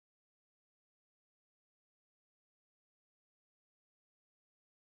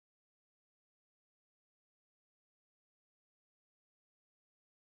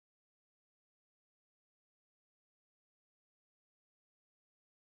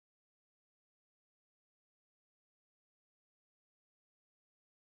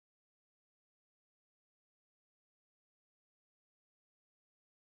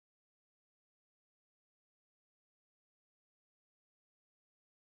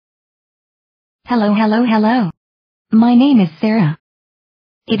Hello. My name is Sarah.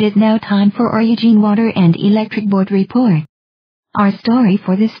 It is now time for our Eugene Water and Electric Board report. Our story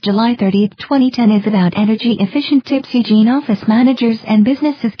for this July 30th, 2010 is about energy-efficient tips Eugene office managers and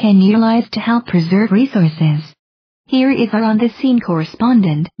businesses can utilize to help preserve resources. Here is our on-the-scene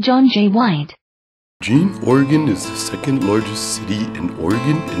correspondent, John J. White. Eugene, Oregon is the second largest city in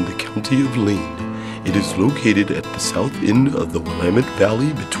Oregon in the county of Lane. It is located at the south end of the Willamette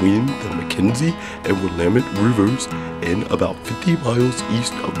Valley between the McKenzie and Willamette Rivers and about 50 miles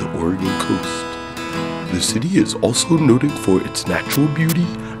east of the Oregon coast. The city is also noted for its natural beauty,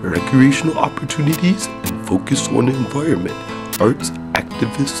 recreational opportunities, and focus on the environment, arts,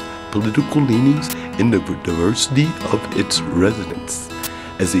 activists, political leanings, and the diversity of its residents.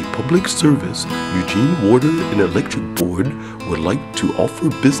 As a public service, Eugene Water and Electric Board would like to offer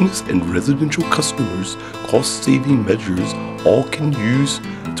business and residential customers cost-saving measures all can use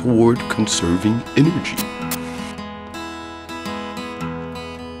toward conserving energy.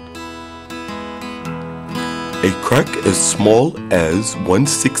 A crack as small as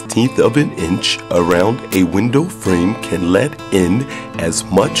 1/16 of an inch around a window frame can let in as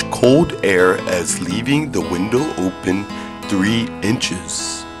much cold air as leaving the window open 3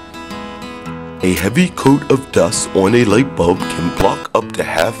 inches. A heavy coat of dust on a light bulb can block up to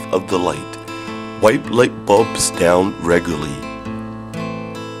half of the light. Wipe light bulbs down regularly.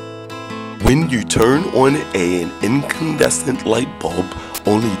 When you turn on an incandescent light bulb,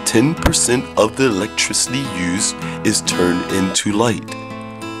 only 10% of the electricity used is turned into light.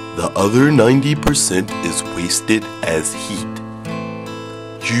 The other 90% is wasted as heat.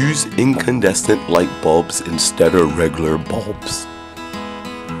 Use incandescent light bulbs instead of regular bulbs.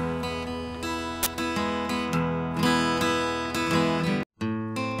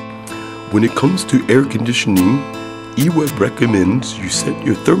 When it comes to air conditioning, EWEB recommends you set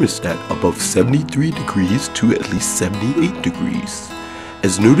your thermostat above 73 degrees to at least 78 degrees.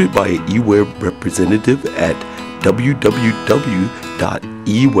 As noted by an EWEB representative at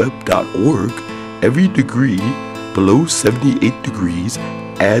www.eweb.org, every degree below 78 degrees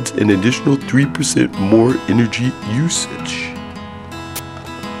adds an additional 3% more energy usage.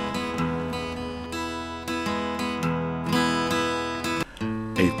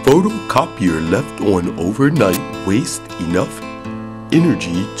 A photocopier left on overnight wastes enough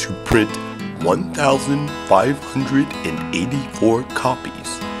energy to print 1,584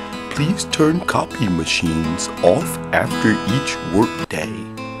 copies. Please turn copy machines off after each workday.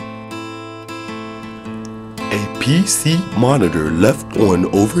 A PC monitor left on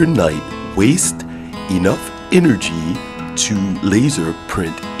overnight wastes enough energy to laser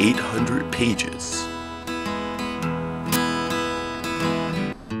print 800 pages.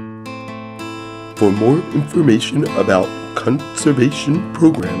 For more information about conservation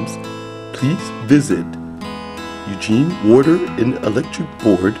programs, please visit Eugene Water and Electric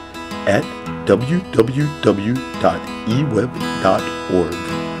Board at www.eweb.org.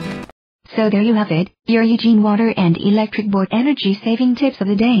 So there you have it, your Eugene Water and Electric Board energy saving tips of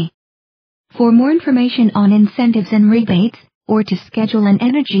the day. For more information on incentives and rebates, or to schedule an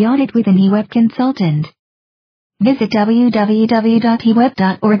energy audit with an EWEB consultant, visit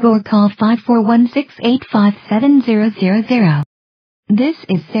www.eweb.org or call 541-685-7000. This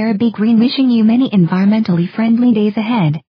is Sarah B. Green wishing you many environmentally friendly days ahead.